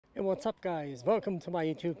Hey, what's up guys? Welcome to my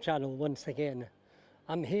YouTube channel once again.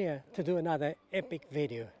 I'm here to do another epic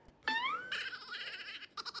video.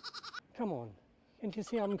 Come on, can't you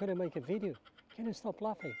see I'm gonna make a video? Can you stop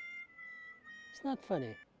laughing? It's not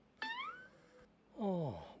funny.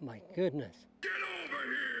 Oh my goodness. Get over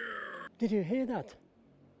here! Did you hear that?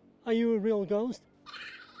 Are you a real ghost?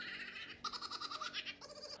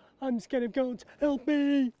 I'm scared of ghosts, help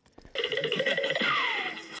me!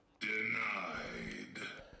 Denied.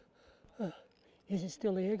 Is he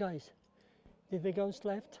still here guys? Did the ghost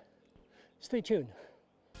left? Stay tuned.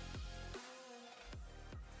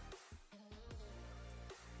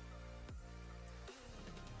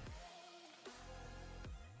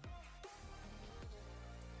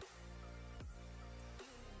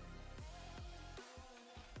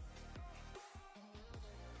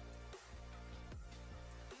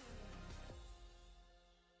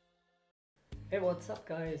 Hey, what's up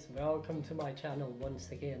guys? Welcome to my channel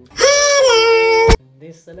once again.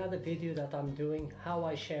 This is another video that I'm doing how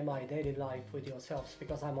I share my daily life with yourselves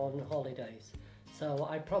because I'm on holidays. So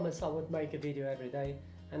I promised I would make a video every day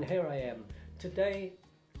and here I am. Today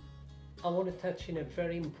I want to touch on a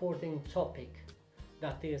very important topic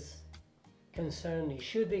that is concern, it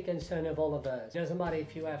should be concern of all of us. Doesn't matter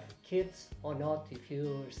if you have kids or not, if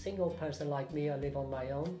you're a single person like me, I live on my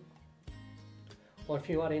own, or if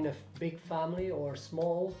you are in a big family or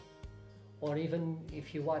small, or even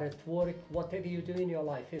if you are at work, whatever you do in your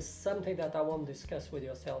life is something that I want to discuss with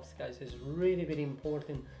yourselves guys. Is really very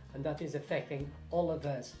important, and that is affecting all of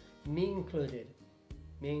us, me including.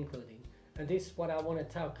 And this is what I want to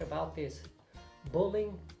talk about, is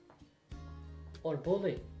bullying or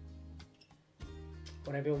bully,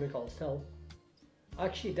 whatever you want to call it. So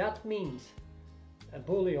actually that means a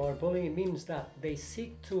bully or bullying means that they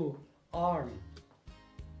seek to harm,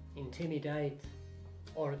 intimidate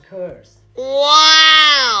or curse.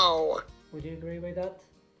 Wow! Would you agree with that?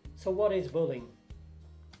 So what is bullying?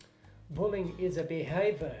 Bullying is a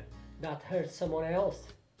behavior that hurts someone else.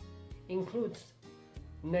 Includes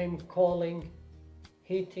name calling,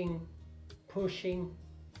 hitting, pushing,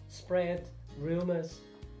 spread rumors,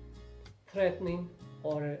 threatening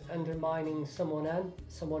or undermining someone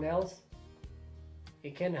else.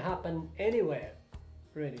 It can happen anywhere,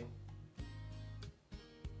 really.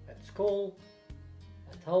 At school,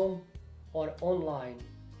 at home or online.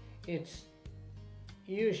 It's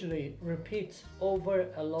usually repeats over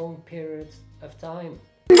a long period of time.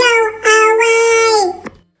 Go away!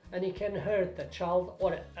 And it can hurt a child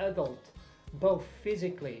or adult both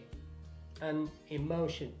physically and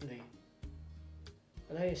emotionally.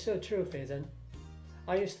 And that is so true, isn't it?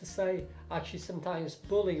 I used to say actually sometimes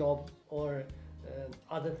bullying or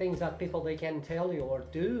other things that people they can tell you or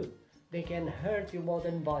do, they can hurt you more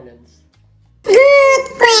than violence. Good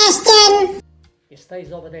question! It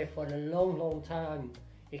stays over there for a long time.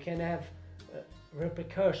 It can have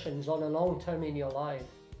repercussions on a long term in your life.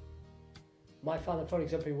 My father, for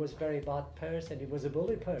example, was a very bad person. He was a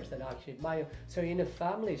bully person actually. So in a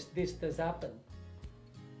family this does happen.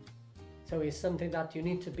 So it's something that you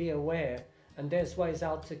need to be aware, and there's ways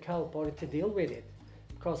out to cope or to deal with it.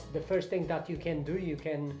 Because the first thing that you can do, you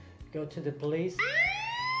can go to the police,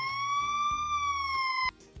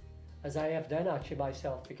 as I have done actually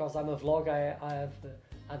myself, because I'm a vlogger. I have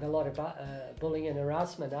had a lot of bullying and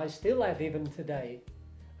harassment. I still have even today.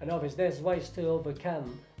 And obviously there's ways to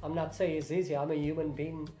overcome. I'm not saying it's easy. I'm a human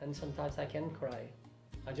being and sometimes I can cry.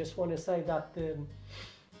 I just want to say that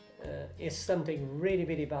it's something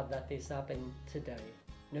really bad that is happening today.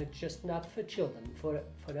 Not for children, for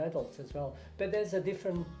adults as well. But there's a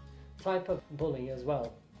different type of bullying as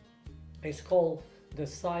well. It's called the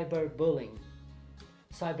cyberbullying.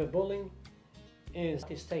 Cyberbullying is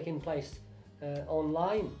taking place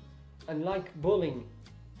online. Unlike bullying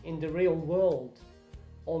in the real world,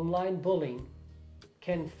 online bullying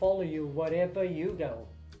can follow you wherever you go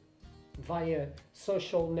via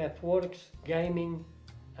social networks, gaming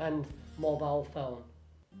and mobile phone.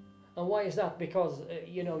 And why is that? Because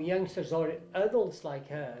youngsters or adults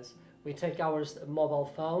like us, we take our mobile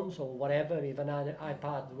phones or whatever, even an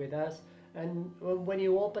iPad with us, and when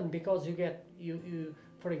you open, because you get you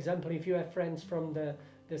for example, if you have friends from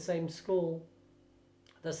the same school,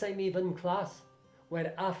 the same even class,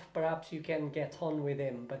 where half perhaps you can get on with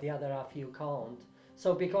them but the other half you can't.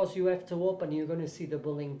 So because you have to open, you're going to see the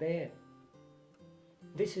bullying there.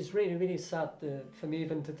 This is really sad for me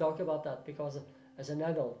even to talk about that, because as an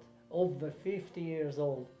adult over 50 years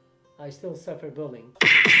old, I still suffer bullying.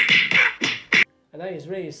 And that is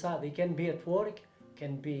really sad. It can be at work,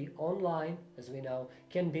 can be online, as we know,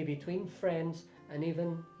 can be between friends and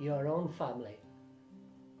even your own family.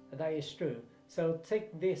 And that is true. So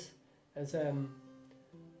take this as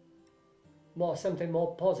something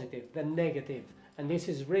more positive than negative. And this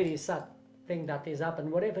is really sad thing that is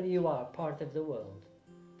happening wherever you are, part of the world.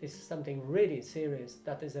 This is something really serious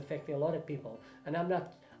that is affecting a lot of people, and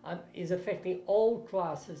is affecting all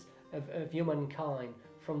classes of humankind,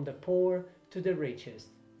 from the poor to the richest,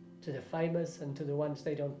 to the famous and to the ones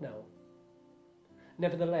they don't know.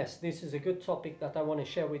 Nevertheless, this is a good topic that I want to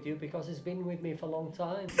share with you because it's been with me for a long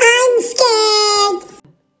time. I'm scared.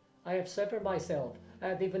 I have suffered myself. I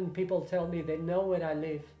had even people tell me they know where I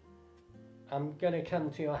live. I'm gonna come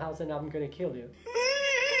to your house and I'm gonna kill you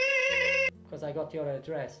because I got your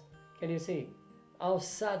address. Can you see? How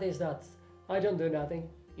sad is that? I don't do nothing.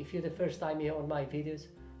 If you're the first time here on my videos,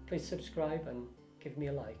 please subscribe and give me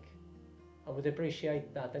a like. I would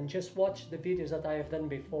appreciate that. And just watch the videos that I have done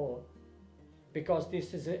before, because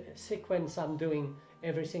this is a sequence I'm doing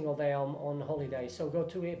every single day on holiday. So go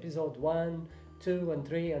to episode 1, 2 and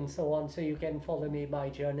 3 and so on, so you can follow me, my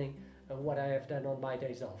journey and what I have done on my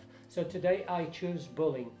days off. So today I choose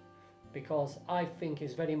bullying because I think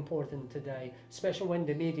it's very important today, especially when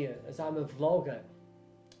the media, as I'm a vlogger,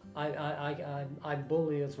 I'm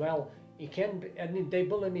bully as well. It can be, I mean, they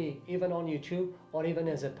bully me even on YouTube or even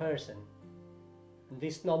as a person. And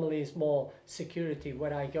this normally is more security.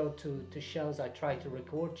 When I go to shows, I try to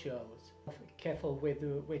record shows. Careful with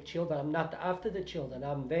children. I'm not after the children.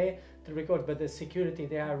 I'm there to record, but the security,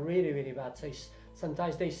 they are really, really bad. So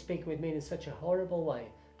sometimes they speak with me in such a horrible way.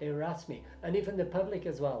 They harass me, and even the public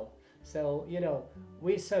as well. So, you know,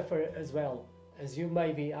 we suffer as well. As you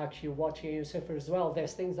may be actually watching, you suffer as well.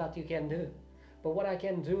 There's things that you can do. But what I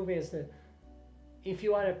can do is that if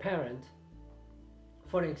you are a parent,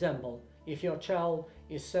 for example, if your child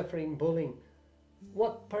is suffering bullying,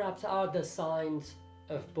 what perhaps are the signs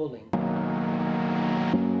of bullying?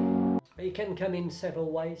 It can come in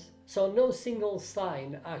several ways. So no single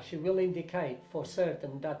sign actually will indicate for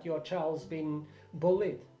certain that your child's been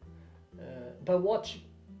bullied. But watch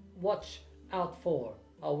out for,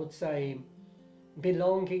 I would say,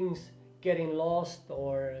 belongings getting lost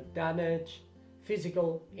or damage,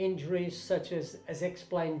 physical injuries such as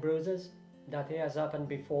explained bruises that has happened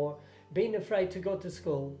before, being afraid to go to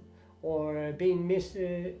school, or being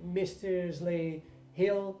mysteriously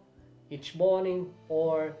ill each morning,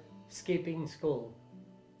 or skipping school.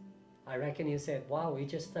 I reckon you said, wow, we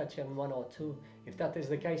just touched on 1 or 2. If that is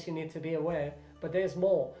the case, you need to be aware. But there's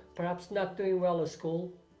more. Perhaps not doing well at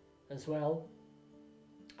school as well.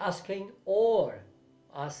 Asking or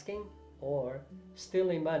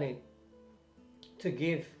stealing money to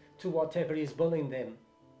give to whatever is bullying them.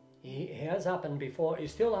 It has happened before.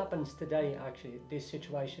 It still happens today, actually, this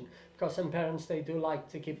situation, because some parents, they do like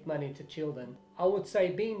to give money to children. I would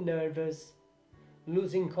say being nervous,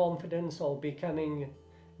 losing confidence, or becoming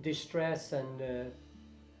distressed and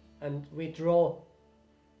withdraw,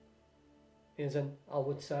 isn't, I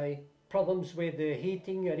would say. Problems with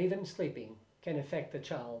eating or even sleeping can affect the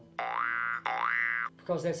child.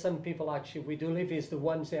 Because there's some people actually, we do live is the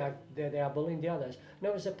ones they are bullying the others.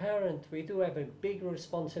 Now as a parent, we do have a big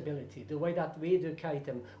responsibility. The way that we educate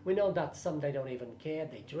them, we know that some they don't even care.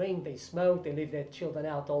 They drink, they smoke, they leave their children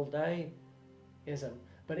out all day, isn't?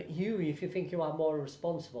 But you, if you think you are more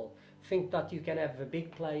responsible, think that you can have a big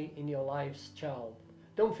play in your life's child.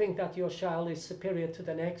 Don't think that your child is superior to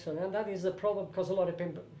the next one. And that is the problem, because a lot of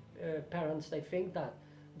parents, they think that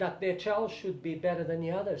their child should be better than the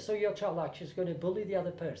other. So your child actually is going to bully the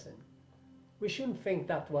other person. We shouldn't think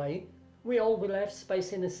that way. We all will have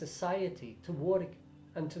space in a society to work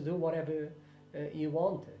and to do whatever you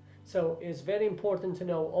want. So it's very important to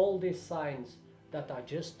know all these signs that I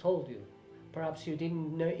just told you. Perhaps you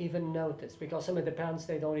didn't even notice, because some of the parents,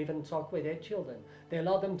 they don't even talk with their children. They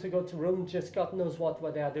allow them to go to room, just God knows what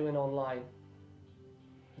they are doing online.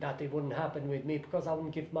 That it wouldn't happen with me, because I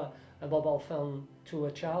wouldn't give a mobile phone to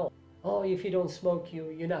a child. Oh, if you don't smoke,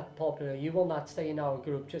 you're not popular, you will not stay in our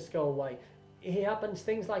group, just go away. It happens,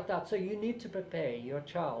 things like that. So you need to prepare your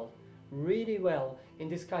child really well in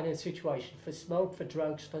this kind of situation, for smoke, for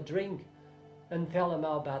drugs, for drink, and tell them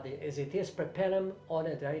how bad it is. Prepare them on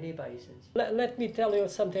a daily basis. Let me tell you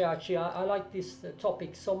something, actually. I like this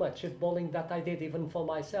topic so much of bullying that I did even for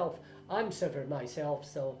myself. I'm suffered myself,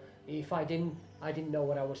 so if I didn't know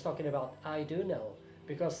what I was talking about, I do know,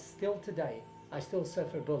 because still today I still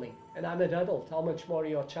suffer bullying, and I'm an adult. How much more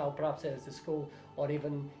your child perhaps is at school, or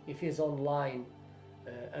even if he's online,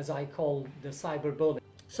 as I call the cyberbullying.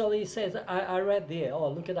 So he says, I read there, oh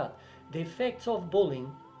look at that, the effects of bullying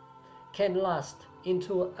can last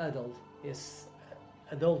into adulthood.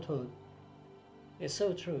 It's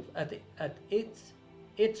so true. At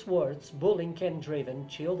its words, bullying can driven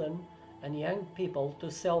children and young people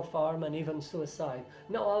to self-harm and even suicide.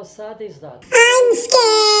 Now, how sad is that? I'm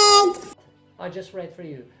scared. I just read for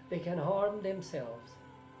you. They can harm themselves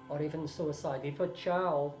or even suicide. If a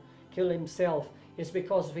child kills himself, it's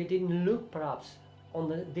because we didn't look perhaps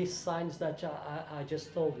on these signs that I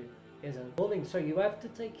just told you. Isn't bullying. So you have to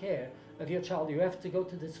take care of your child. You have to go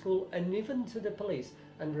to the school and even to the police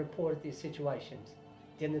and report these situations.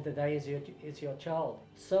 At the end of the day, it's your child.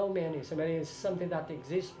 So many, it's something that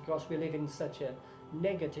exists because we live in such a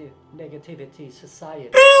negativity society.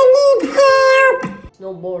 I need help.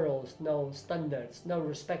 No morals, no standards, no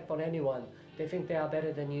respect for anyone. They think they are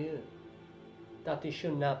better than you. That it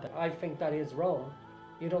shouldn't happen. I think that is wrong.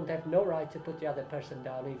 You don't have no right to put the other person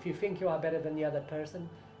down. If you think you are better than the other person,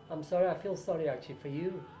 I'm sorry, I feel sorry actually for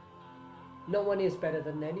you. No one is better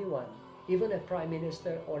than anyone. Even a prime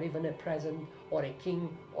minister or even a president or a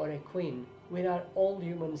king or a queen. We are all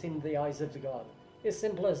humans in the eyes of God. It's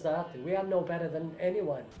simple as that. We are no better than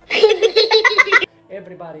anyone.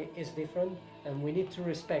 Everybody is different and we need to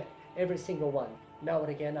respect every single one. Now and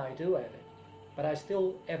again I do have it. But I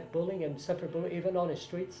still have bullying and suffer bullying even on the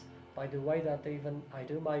streets by the way that even I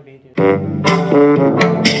do my videos.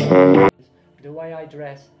 The way I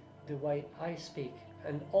dress, the way I speak,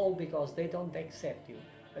 and all because they don't accept you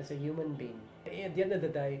as a human being. At the end of the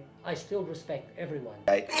day, I still respect everyone.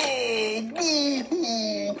 Oh,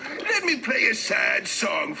 boo-hoo. Let me play a sad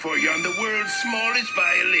song for you on the world's smallest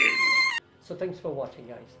violin. So thanks for watching,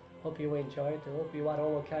 guys. Hope you enjoyed. I hope you are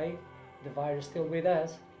all okay. The virus is still with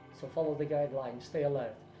us, so follow the guidelines. Stay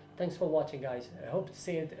alert. Thanks for watching, guys. I hope to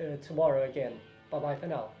see you tomorrow again. Bye-bye for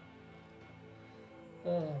now.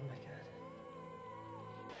 Oh my God.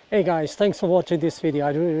 Hey guys, thanks for watching this video.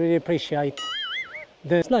 I really appreciate it.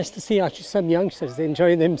 It's nice to see actually some youngsters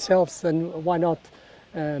enjoying themselves, and why not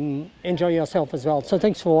enjoy yourself as well. So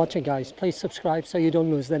thanks for watching, guys. Please subscribe so you don't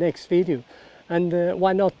lose the next video. And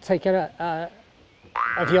why not take care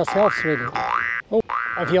of yourselves, really. Oh,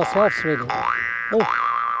 of yourselves, really. Oh,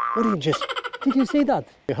 what did you see that?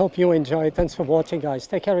 I hope you enjoyed. Thanks for watching, guys.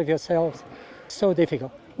 Take care of yourselves. So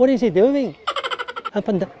difficult. What is he doing? Up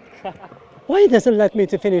and down. Why doesn't let me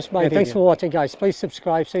to finish my video? Thanks for watching, guys. Please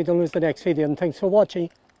subscribe so you don't lose the next video. And thanks for watching.